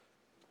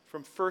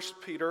From 1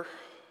 Peter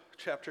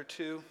chapter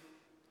 2,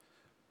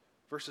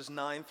 verses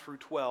 9 through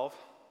 12.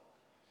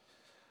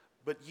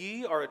 But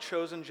ye are a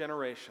chosen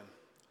generation,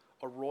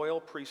 a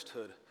royal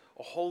priesthood,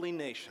 a holy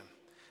nation,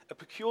 a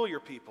peculiar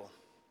people,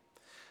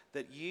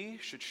 that ye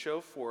should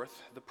show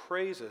forth the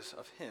praises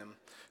of him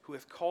who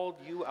hath called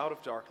you out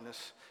of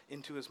darkness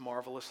into his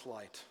marvelous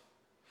light,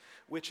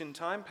 which in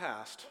time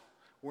past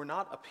were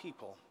not a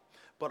people,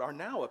 but are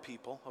now a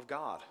people of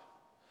God,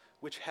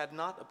 which had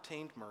not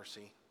obtained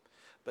mercy,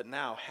 but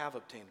now have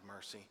obtained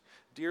mercy.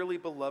 Dearly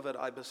beloved,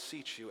 I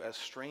beseech you, as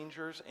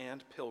strangers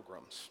and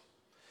pilgrims,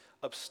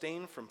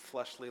 abstain from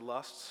fleshly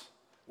lusts,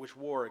 which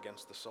war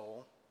against the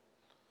soul,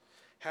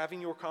 having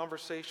your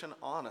conversation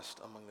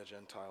honest among the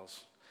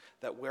Gentiles,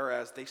 that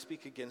whereas they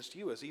speak against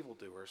you as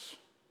evildoers,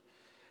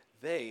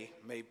 they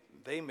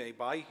may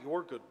by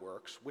your good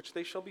works, which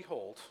they shall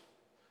behold,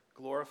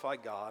 glorify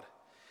God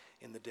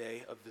in the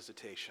day of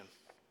visitation.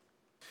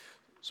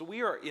 So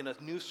we are in a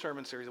new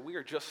sermon series that we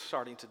are just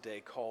starting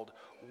today called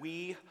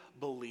We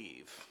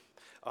Believe.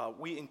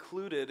 We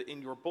included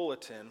in your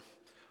bulletin,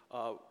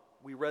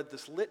 we read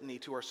this litany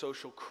to our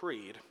social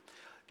creed.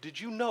 Did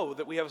you know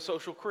that we have a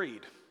social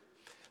creed?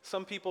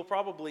 Some people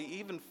probably,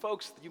 even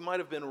folks, you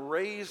might have been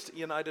raised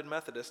United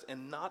Methodist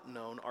and not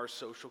known our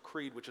social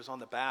creed, which is on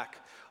the back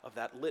of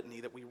that litany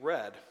that we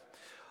read.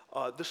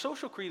 The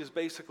social creed is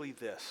basically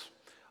this.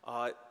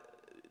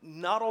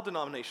 Not all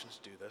denominations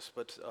do this,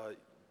 but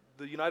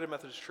the United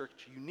Methodist Church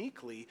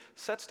uniquely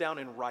sets down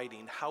in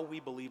writing how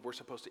we believe we're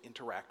supposed to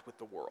interact with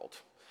the world.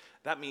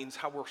 That means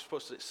how we're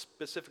supposed to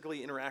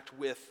specifically interact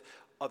with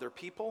other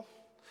people,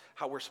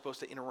 how we're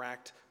supposed to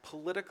interact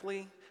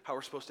politically, how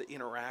we're supposed to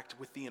interact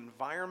with the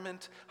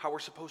environment, how we're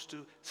supposed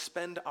to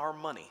spend our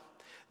money.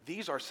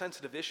 These are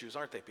sensitive issues,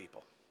 aren't they,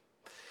 people?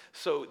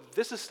 So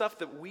this is stuff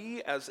that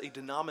we as a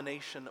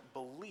denomination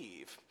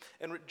believe.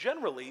 And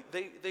generally,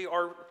 they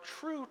are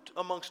true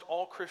amongst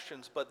all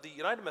Christians, but the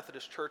United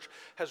Methodist Church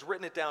has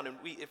written it down. And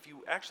if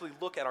you actually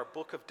look at our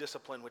Book of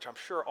Discipline, which I'm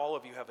sure all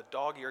of you have a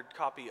dog-eared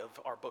copy of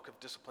our Book of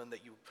Discipline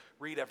that you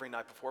read every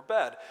night before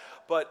bed.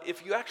 But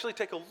if you actually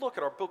take a look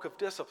at our Book of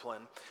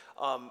Discipline,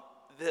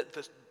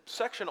 the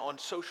section on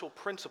social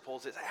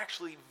principles is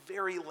actually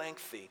very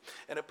lengthy,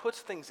 and it puts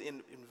things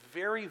in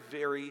very,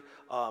 very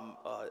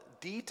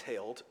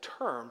detailed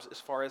terms as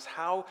far as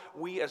how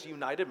we as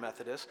United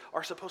Methodists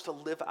are supposed to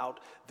live out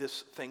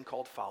this thing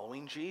called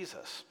following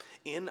Jesus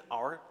in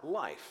our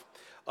life.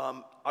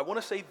 I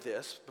want to say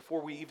this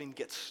before we even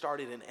get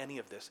started in any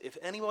of this. If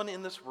anyone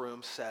in this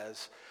room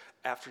says,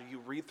 after you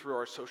read through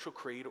our social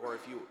creed, or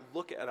if you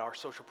look at our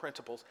social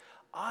principles,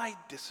 I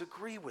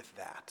disagree with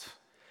that,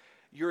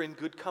 you're in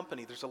good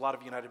company. There's a lot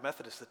of United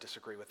Methodists that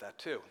disagree with that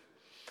too.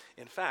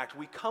 In fact,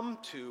 we come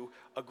to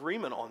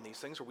agreement on these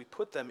things, or we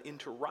put them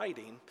into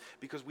writing,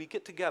 because we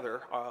get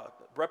together,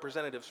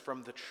 representatives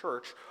from the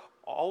church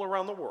all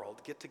around the world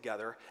get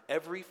together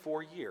every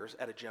 4 years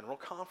at a general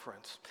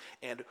conference.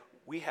 And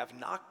we have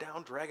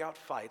knockdown, drag-out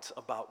fights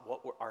about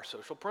what our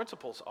social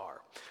principles are.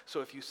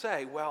 So if you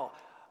say, well,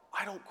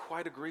 I don't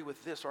quite agree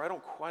with this, or I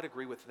don't quite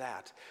agree with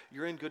that,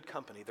 you're in good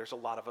company. There's a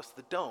lot of us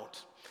that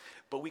don't.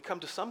 But we come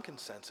to some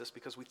consensus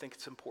because we think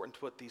it's important to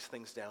put these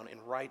things down in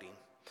writing.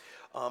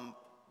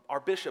 Our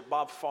bishop,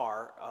 Bob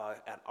Farr,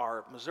 at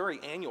our Missouri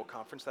annual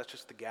conference, that's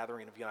just the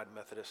gathering of United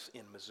Methodists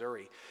in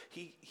Missouri,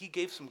 he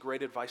gave some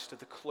great advice to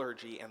the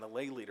clergy and the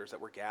lay leaders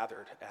that were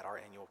gathered at our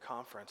annual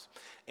conference.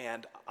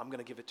 And I'm going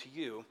to give it to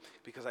you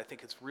because I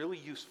think it's really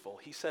useful.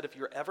 He said if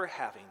you're ever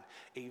having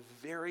a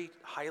very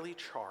highly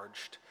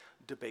charged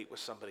debate with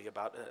somebody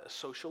about a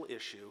social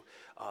issue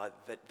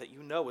that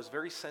you know is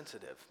very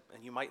sensitive,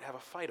 and you might have a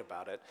fight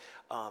about it,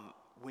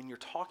 when you're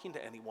talking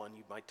to anyone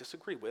you might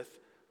disagree with,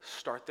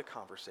 start the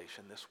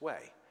conversation this way.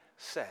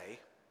 Say,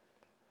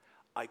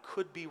 I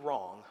could be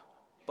wrong,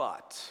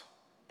 but,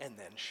 and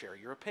then share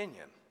your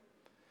opinion.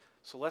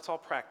 So let's all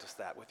practice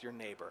that with your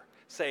neighbor.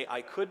 Say,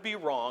 I could be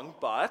wrong,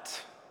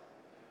 but.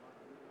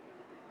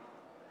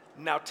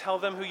 Now tell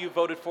them who you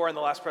voted for in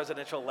the last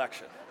presidential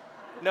election.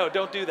 No,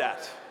 don't do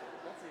that.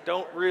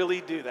 Don't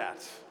really do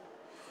that.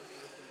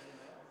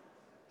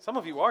 Some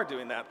of you are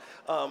doing that.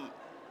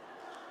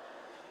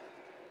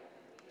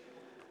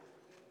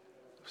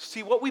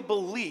 See, what we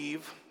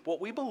believe,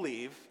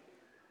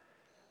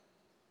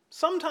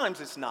 sometimes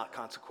it's not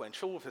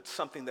consequential if it's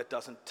something that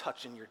doesn't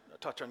touch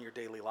on your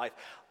daily life.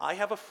 I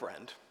have a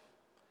friend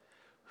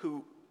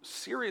who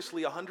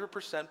seriously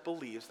 100%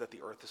 believes that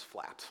the earth is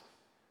flat.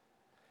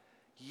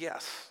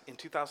 Yes, in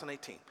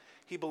 2018.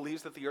 He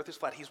believes that the earth is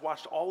flat. He's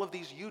watched all of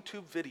these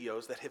YouTube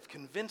videos that have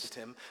convinced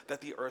him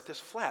that the earth is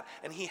flat.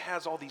 And he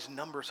has all these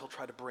numbers he'll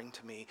try to bring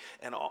to me,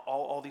 and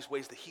all these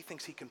ways that he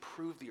thinks he can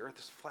prove the earth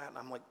is flat. And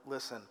I'm like,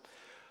 listen,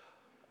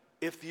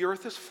 if the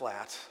earth is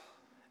flat,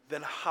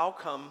 then how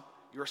come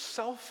your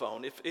cell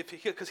phone,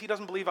 because he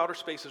doesn't believe outer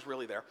space is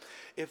really there.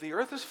 If the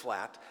earth is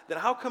flat, then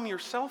how come your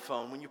cell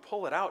phone, when you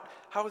pull it out,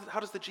 how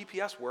does the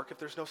GPS work if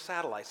there's no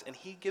satellites? And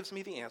he gives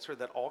me the answer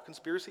that all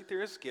conspiracy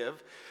theorists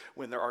give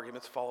when their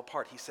arguments fall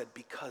apart. He said,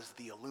 because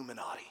the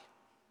Illuminati.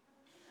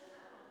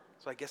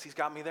 So I guess he's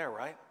got me there,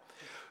 right?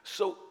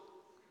 So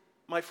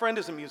my friend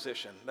is a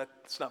musician.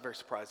 That's not very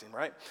surprising,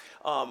 right?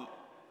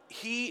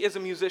 He is a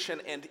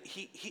musician, and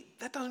he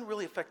that doesn't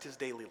really affect his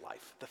daily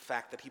life. The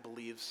fact that he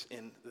believes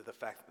in the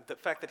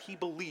fact that he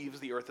believes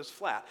the earth is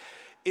flat,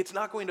 it's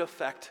not going to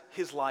affect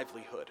his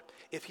livelihood.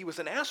 If he was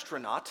an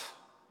astronaut,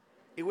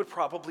 it would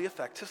probably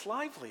affect his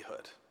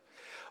livelihood.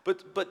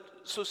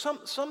 So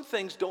some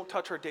things don't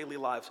touch our daily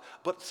lives,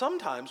 but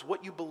sometimes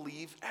what you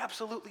believe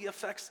absolutely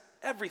affects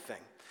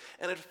everything,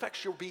 and it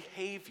affects your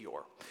behavior.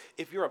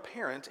 If you're a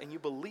parent and you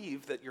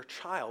believe that your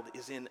child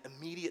is in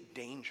immediate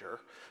danger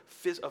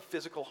of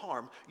physical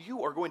harm,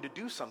 you are going to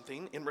do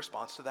something in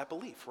response to that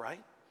belief,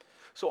 right?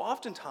 So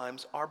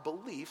oftentimes our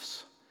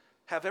beliefs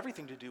have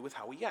everything to do with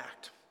how we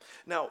act.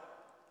 Now,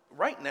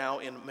 right now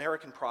in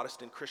American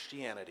Protestant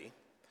Christianity,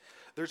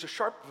 there's a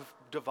sharp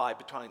divide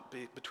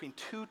between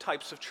two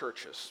types of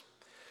churches.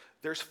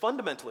 There's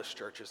fundamentalist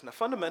churches. Now,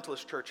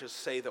 fundamentalist churches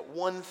say that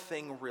one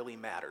thing really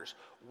matters: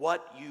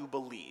 what you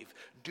believe.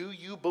 Do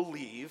you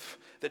believe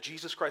that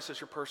Jesus Christ is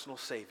your personal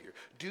Savior?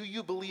 Do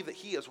you believe that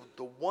He is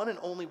the one and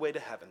only way to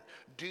heaven?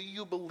 Do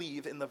you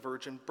believe in the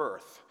virgin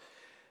birth?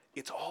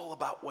 It's all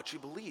about what you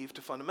believe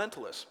to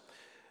fundamentalists.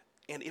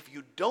 And if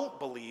you don't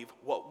believe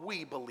what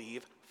we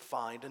believe,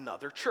 find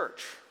another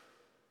church.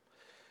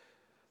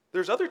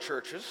 There's other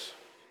churches,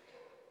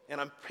 and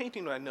I'm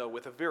painting what I know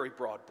with a very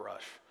broad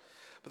brush,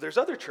 but there's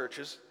other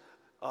churches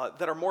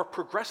that are more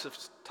progressive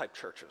type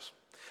churches.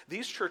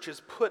 These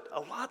churches put a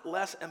lot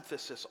less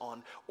emphasis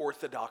on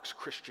orthodox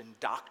Christian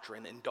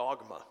doctrine and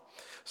dogma.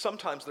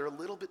 Sometimes they're a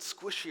little bit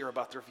squishier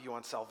about their view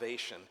on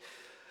salvation.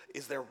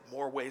 Is there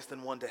more ways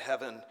than one to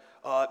heaven?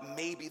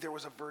 Maybe there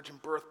was a virgin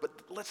birth, but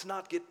let's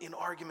not get in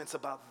arguments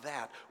about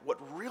that. What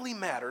really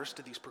matters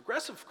to these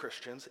progressive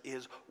Christians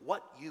is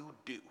what you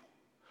do.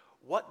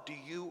 What do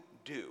you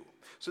do?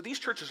 So these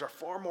churches are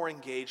far more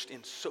engaged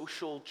in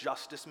social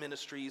justice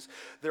ministries.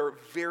 They're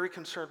very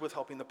concerned with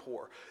helping the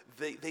poor.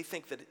 They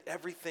think that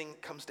everything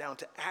comes down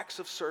to acts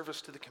of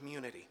service to the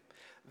community.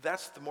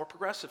 That's the more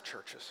progressive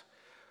churches.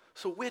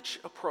 So which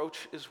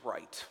approach is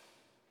right?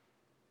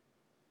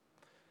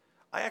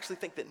 I actually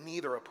think that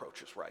neither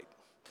approach is right.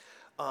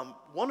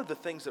 One of the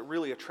things that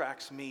really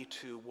attracts me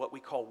to what we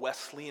call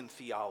Wesleyan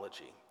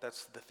theology,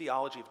 that's the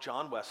theology of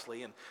John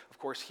Wesley, and of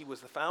course he was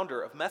the founder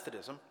of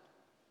Methodism,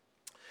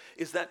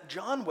 is that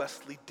John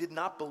Wesley did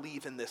not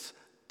believe in this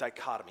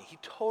dichotomy. He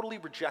totally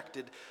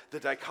rejected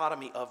the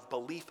dichotomy of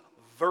belief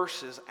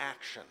versus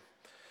action.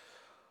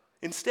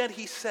 Instead,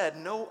 he said,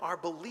 no, our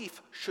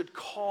belief should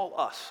call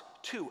us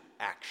to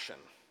action.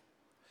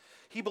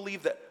 He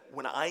believed that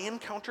when I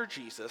encounter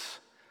Jesus,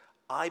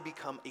 I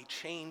become a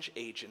change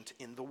agent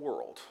in the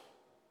world.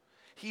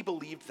 He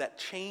believed that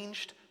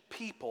changed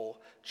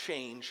people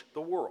change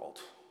the world.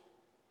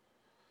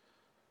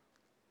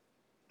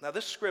 Now,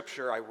 this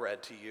scripture I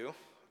read to you,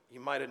 you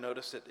might have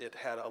noticed it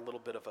had a little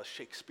bit of a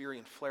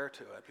Shakespearean flair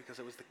to it because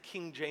it was the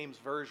King James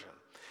Version.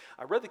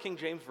 I read the King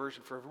James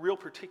Version for a real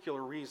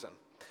particular reason.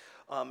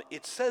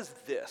 It says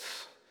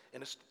this,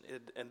 and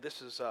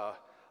this is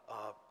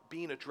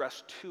being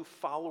addressed to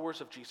followers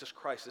of Jesus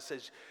Christ. It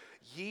says,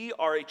 ye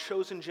are a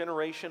chosen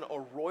generation, a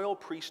royal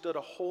priesthood,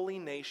 a holy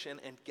nation,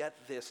 and get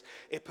this,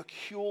 a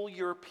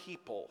peculiar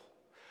people.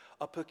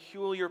 A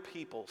peculiar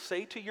people.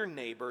 Say to your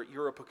neighbor,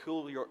 you're a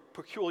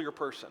peculiar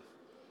person.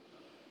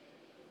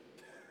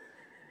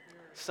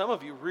 Some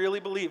of you really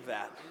believe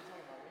that.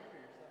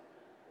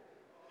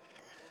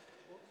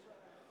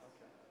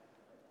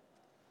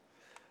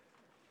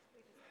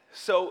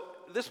 So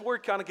this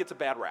word kind of gets a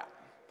bad rap.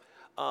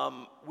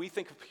 We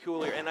think of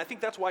peculiar, and I think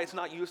that's why it's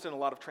not used in a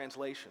lot of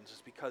translations,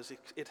 is because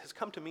it has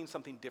come to mean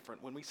something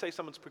different. When we say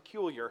someone's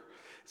peculiar,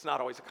 it's not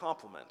always a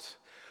compliment.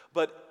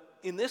 But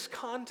in this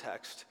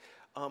context,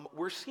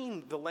 we're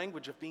seeing the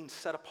language of being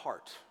set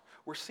apart.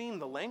 We're seeing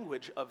the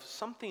language of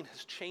something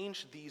has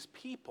changed these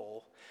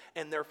people,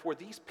 and therefore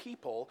these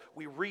people,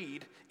 we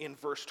read in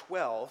verse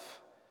 12,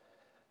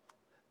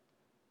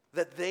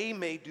 that they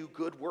may do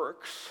good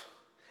works,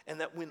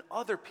 and that when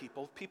other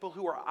people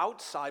who are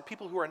outside,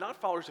 people who are not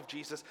followers of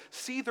Jesus,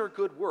 see their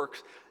good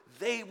works,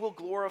 they will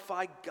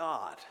glorify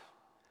God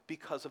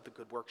because of the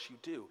good works you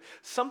do.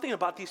 Something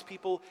about these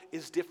people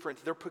is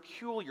different. They're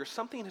peculiar.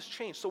 Something has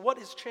changed. So what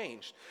has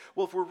changed?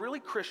 Well, if we're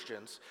really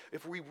Christians,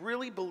 if we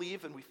really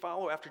believe and we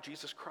follow after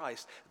Jesus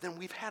Christ, then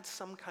we've had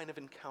some kind of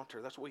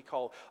encounter. That's what we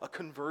call a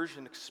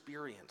conversion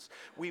experience.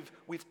 We've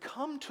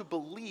come to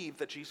believe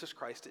that Jesus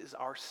Christ is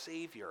our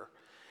Savior,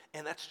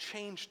 and that's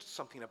changed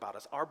something about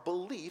us. Our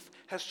belief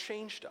has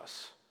changed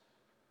us.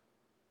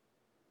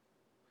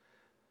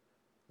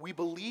 We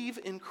believe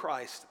in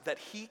Christ, that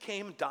He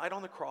came, died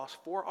on the cross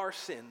for our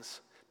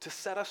sins to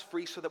set us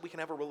free so that we can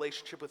have a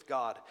relationship with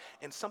God.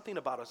 And something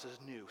about us is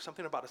new.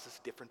 Something about us is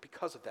different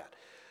because of that.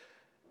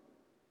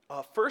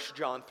 1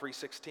 John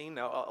 3:16.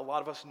 Now, a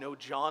lot of us know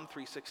John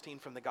 3:16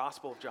 from the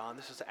Gospel of John.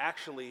 This is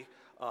actually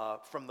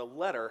from the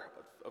letter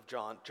of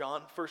John.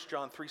 1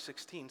 John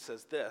 3:16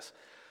 says this.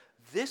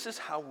 This is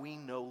how we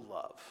know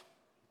love.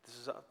 This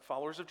is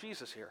followers of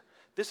Jesus here.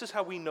 This is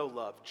how we know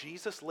love.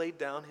 Jesus laid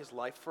down His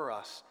life for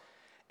us,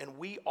 and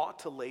we ought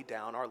to lay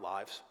down our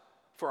lives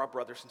for our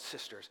brothers and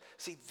sisters.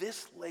 See,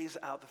 this lays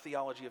out the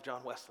theology of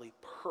John Wesley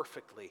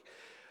perfectly.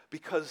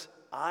 Because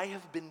I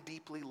have been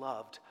deeply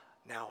loved,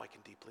 now I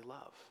can deeply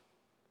love.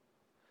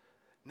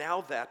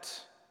 Now that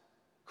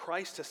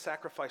Christ has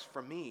sacrificed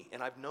for me,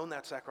 and I've known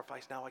that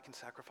sacrifice, now I can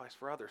sacrifice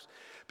for others.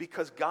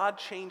 Because God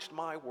changed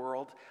my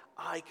world,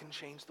 I can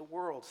change the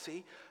world.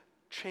 See,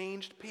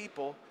 changed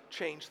people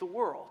change the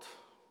world.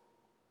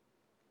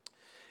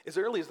 As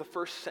early as the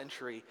first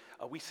century,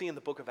 we see in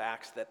the book of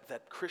Acts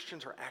that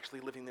Christians are actually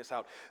living this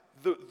out.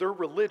 Their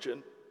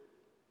religion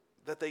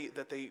that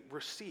they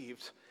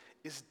received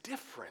is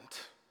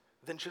different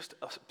than just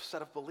a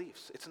set of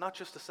beliefs. It's not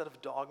just a set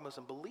of dogmas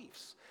and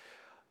beliefs.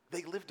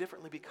 They live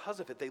differently because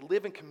of it. They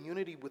live in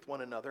community with one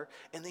another,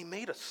 and they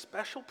made a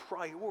special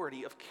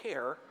priority of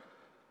care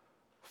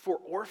for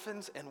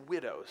orphans and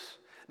widows.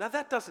 Now,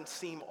 that doesn't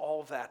seem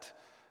all that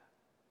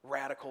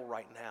radical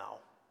right now.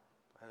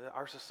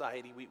 Our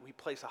society, we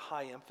place a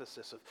high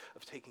emphasis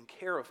of taking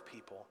care of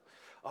people.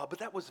 But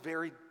that was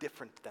very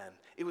different then.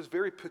 It was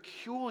very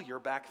peculiar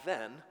back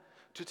then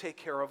to take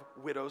care of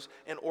widows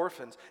and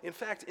orphans. In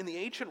fact, in the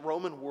ancient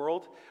Roman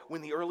world,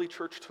 when the early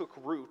church took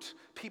root,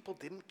 people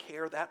didn't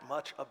care that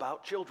much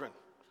about children.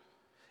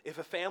 If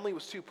a family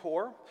was too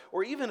poor,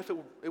 or even if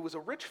it was a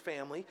rich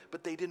family,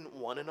 but they didn't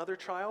want another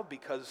child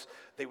because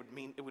it would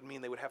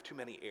mean they would have too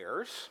many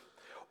heirs,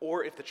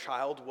 or if the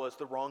child was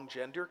the wrong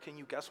gender, can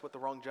you guess what the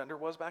wrong gender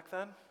was back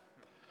then?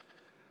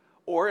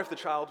 Or if the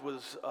child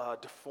was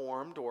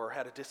deformed or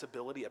had a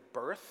disability at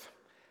birth,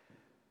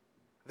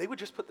 they would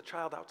just put the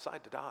child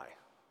outside to die.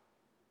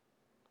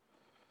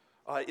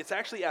 It's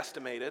actually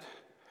estimated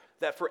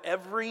that for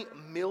every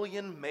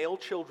million male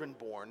children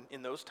born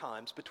in those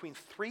times, between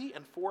 300,000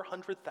 and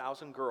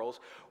 400,000 girls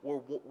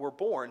were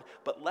born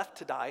but left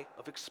to die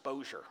of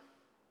exposure.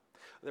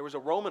 There was a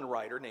Roman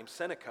writer named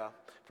Seneca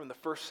from the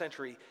first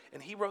century,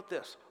 and he wrote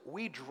this: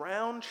 "We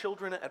drown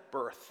children at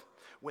birth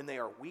when they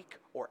are weak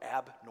or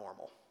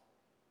abnormal."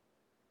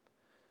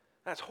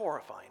 That's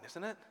horrifying,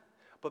 isn't it?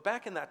 But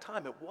back in that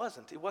time, it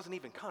wasn't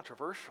even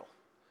controversial.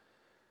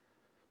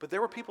 But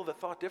there were people that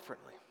thought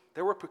differently.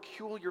 There were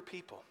peculiar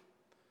people.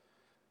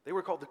 They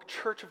were called the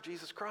Church of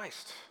Jesus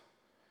Christ.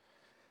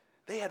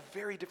 They had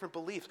very different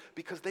beliefs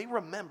because they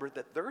remembered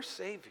that their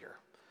Savior,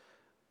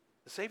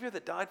 the Savior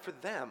that died for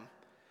them,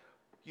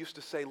 used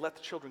to say, "Let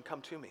the children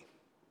come to me."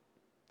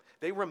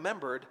 They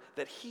remembered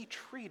that he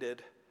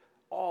treated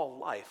all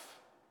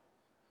life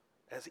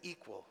as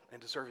equal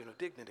and deserving of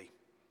dignity.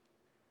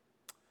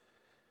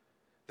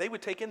 They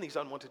would take in these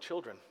unwanted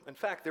children. In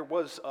fact, there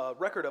was a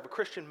record of a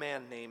Christian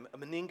man named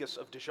Meningus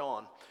of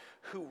Dijon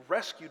who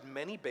rescued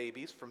many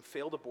babies from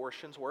failed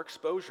abortions or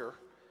exposure,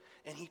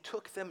 and he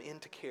took them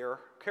into care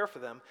for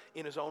them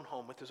in his own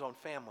home with his own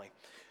family.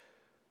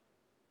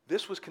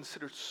 This was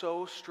considered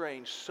so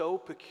strange, so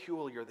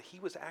peculiar, that he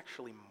was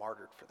actually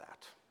martyred for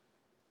that,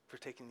 for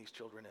taking these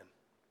children in.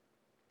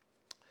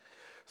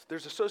 So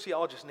there's a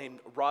sociologist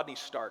named Rodney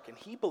Stark, and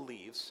he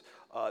believes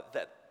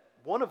that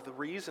one of the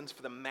reasons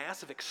for the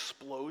massive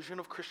explosion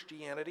of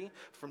Christianity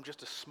from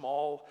just a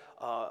small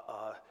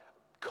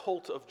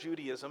cult of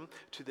Judaism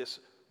to this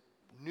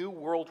new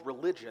world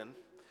religion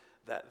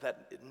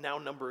that now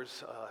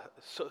numbers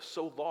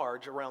so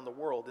large around the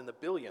world in the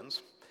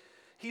billions,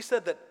 he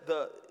said that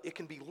it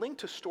can be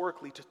linked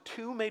historically to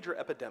two major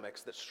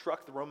epidemics that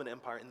struck the Roman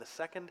Empire in the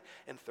 2nd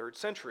and 3rd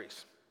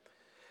centuries.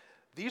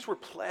 These were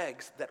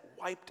plagues that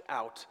wiped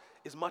out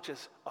as much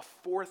as a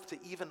fourth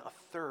to even a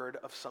third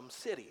of some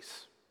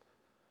cities.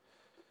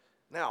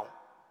 Now,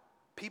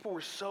 people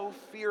were so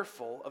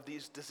fearful of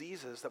these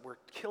diseases that were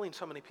killing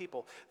so many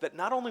people that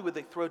not only would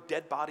they throw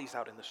dead bodies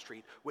out in the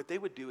street, what they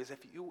would do is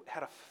if you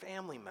had a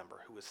family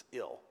member who was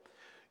ill,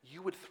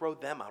 you would throw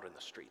them out in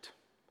the street.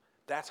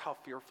 That's how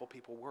fearful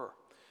people were.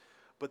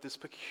 But this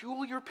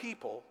peculiar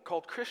people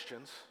called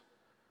Christians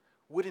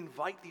would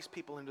invite these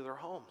people into their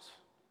homes.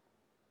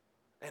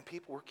 And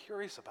people were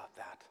curious about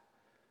that.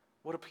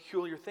 What a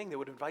peculiar thing. They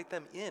would invite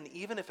them in,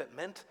 even if it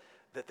meant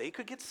that they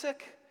could get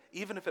sick.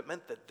 Even if it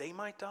meant that they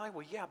might die?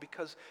 Well, yeah,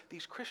 because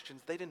these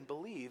Christians, they didn't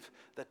believe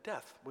that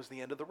death was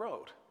the end of the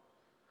road.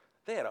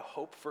 They had a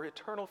hope for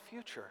eternal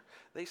future.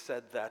 They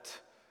said that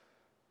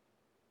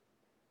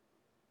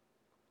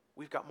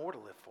we've got more to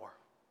live for.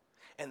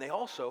 And they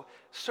also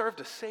served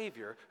a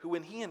Savior who,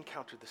 when he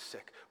encountered the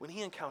sick, when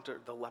he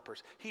encountered the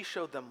lepers, he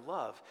showed them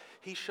love.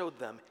 He showed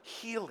them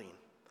healing.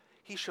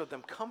 He showed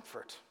them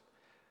comfort.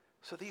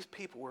 So these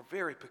people were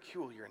very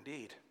peculiar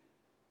indeed.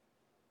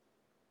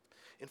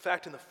 In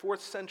fact, in the 4th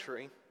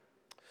century,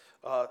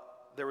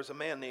 there was a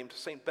man named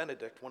Saint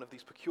Benedict, one of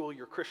these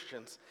peculiar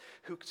Christians,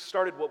 who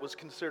started what was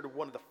considered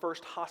one of the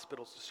first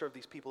hospitals to serve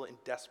these people in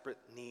desperate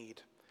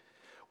need.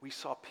 We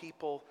saw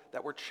people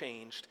that were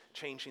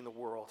changing the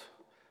world.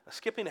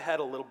 Skipping ahead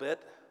a little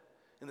bit,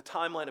 in the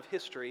timeline of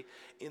history,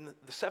 in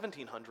the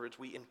 1700s,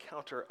 we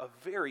encounter a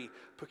very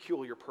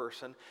peculiar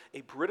person,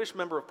 a British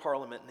member of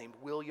Parliament named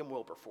William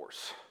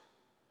Wilberforce.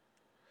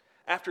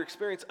 After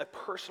experiencing a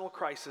personal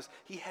crisis,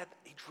 he had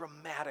a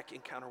dramatic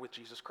encounter with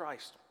Jesus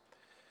Christ.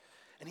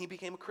 and he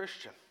became a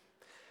Christian.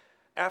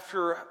 At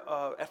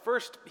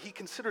first, he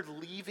considered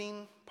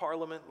leaving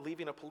Parliament,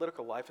 leaving a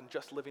political life, and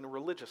just living a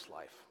religious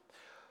life.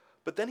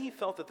 But then he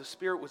felt that the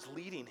Spirit was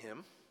leading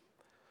him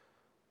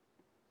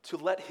to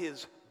let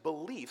his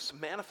beliefs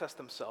manifest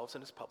themselves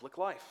in his public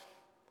life.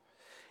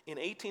 In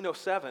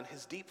 1807,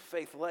 his deep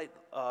faith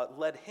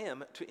led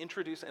him to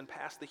introduce and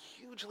pass the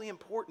hugely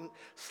important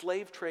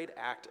Slave Trade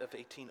Act of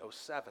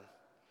 1807,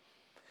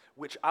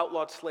 which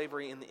outlawed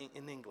slavery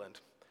in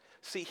England.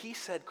 See, he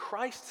said,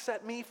 Christ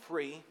set me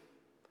free,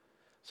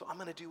 so I'm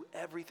going to do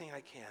everything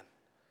I can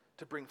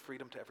to bring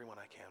freedom to everyone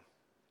I can.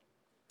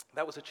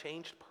 That was a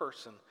changed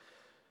person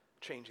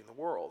changing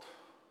the world.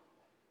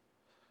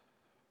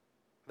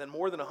 Then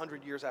more than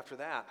 100 years after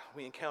that,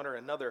 we encounter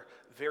another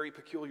very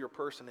peculiar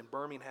person in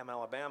Birmingham,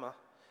 Alabama.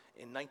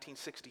 In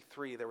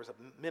 1963, there was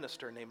a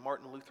minister named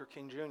Martin Luther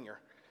King Jr.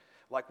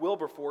 Like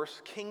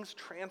Wilberforce, King's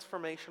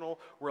transformational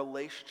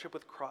relationship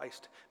with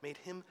Christ made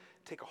him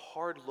take a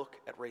hard look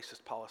at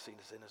racist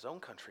policies in his own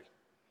country.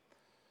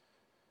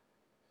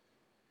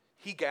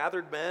 He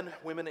gathered men,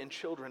 women, and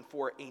children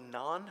for a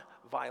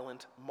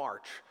non-violent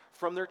march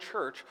from their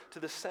church to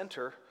the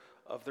center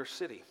of their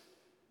city.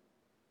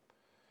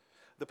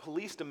 The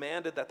police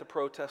demanded that the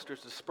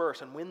protesters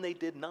disperse, and when they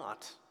did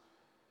not,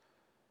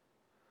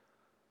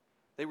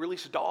 they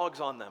released dogs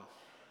on them.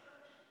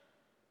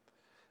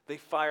 They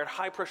fired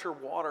high-pressure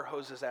water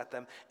hoses at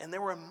them, and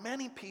there were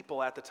many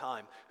people at the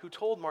time who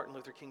told Martin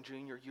Luther King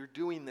Jr., "You're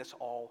doing this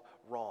all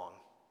wrong.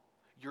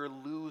 You're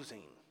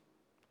losing.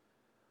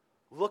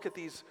 Look at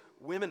these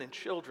women and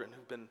children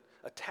who've been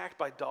attacked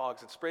by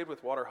dogs and sprayed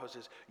with water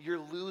hoses. You're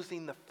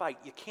losing the fight.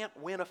 You can't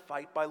win a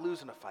fight by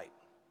losing a fight."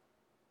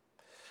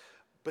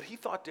 But he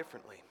thought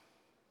differently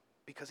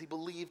because he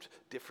believed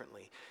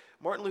differently.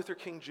 Martin Luther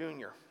King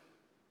Jr.,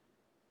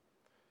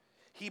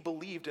 he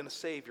believed in a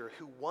Savior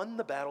who won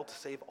the battle to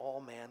save all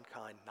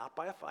mankind, not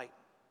by a fight.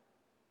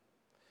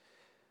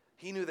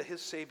 He knew that his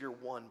Savior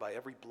won by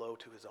every blow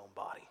to his own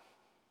body.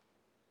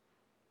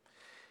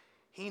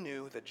 He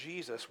knew that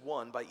Jesus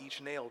won by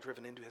each nail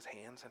driven into his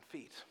hands and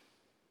feet.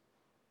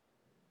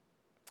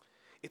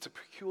 It's a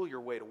peculiar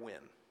way to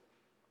win,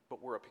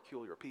 but we're a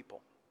peculiar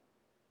people.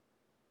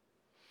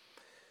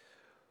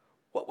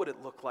 What would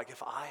it look like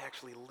if I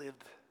actually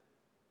lived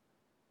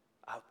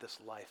out this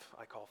life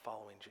I call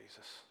following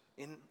Jesus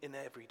in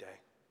every day?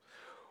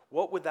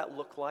 What would that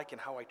look like in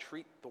how I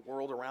treat the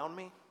world around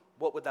me?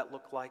 What would that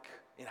look like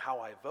in how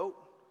I vote?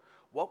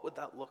 What would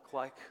that look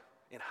like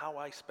in how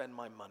I spend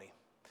my money?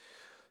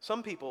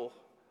 Some people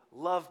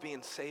love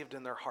being saved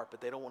in their heart,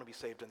 but they don't want to be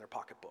saved in their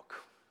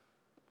pocketbook.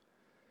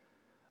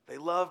 They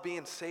love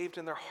being saved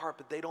in their heart,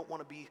 but they don't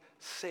want to be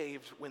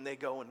saved when they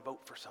go and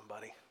vote for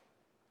somebody.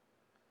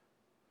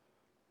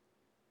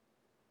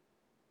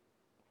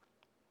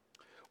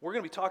 We're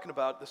going to be talking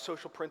about the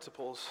social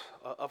principles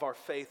of our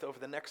faith over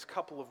the next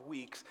couple of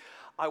weeks.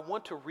 I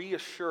want to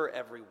reassure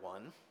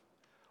everyone,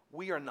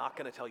 we are not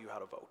going to tell you how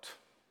to vote.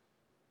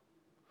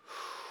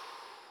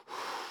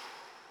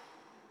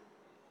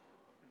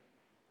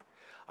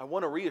 I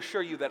want to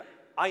reassure you that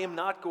I am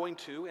not going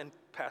to, and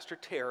Pastor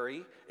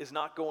Terry is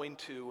not going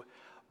to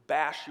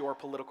bash your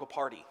political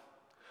party.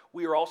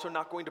 We are also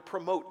not going to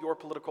promote your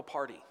political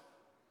party.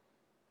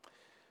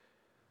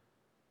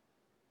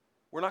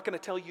 We're not going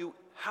to tell you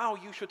how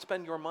you should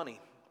spend your money.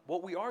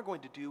 What we are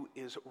going to do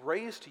is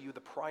raise to you the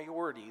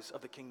priorities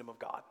of the kingdom of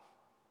God.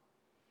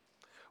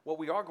 What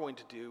we are going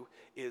to do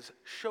is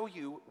show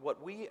you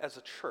what we as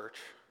a church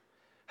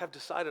have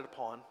decided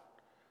upon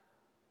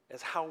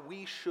as how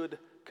we should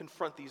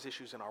confront these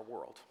issues in our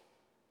world.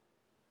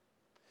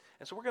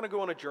 And so we're going to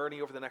go on a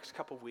journey over the next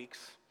couple of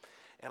weeks.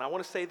 And I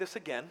want to say this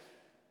again.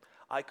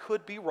 I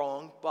could be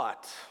wrong,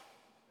 but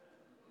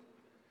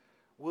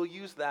we'll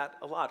use that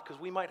a lot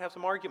because we might have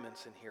some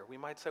arguments in here. We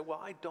might say,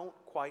 well, I don't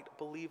quite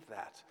believe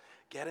that.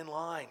 Get in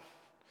line.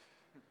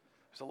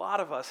 There's a lot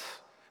of us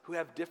who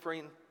have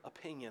differing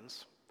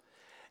opinions.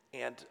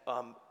 And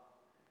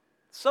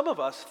some of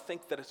us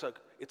think that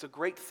it's a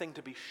great thing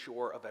to be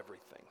sure of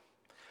everything.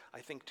 I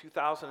think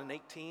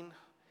 2018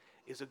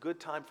 is a good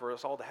time for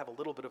us all to have a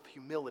little bit of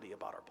humility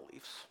about our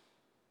beliefs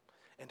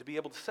and to be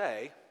able to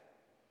say,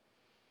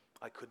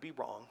 I could be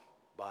wrong,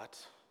 but,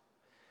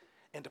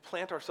 and to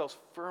plant ourselves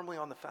firmly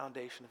on the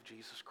foundation of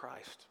Jesus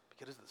Christ,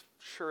 because it's the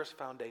surest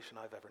foundation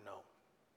I've ever known.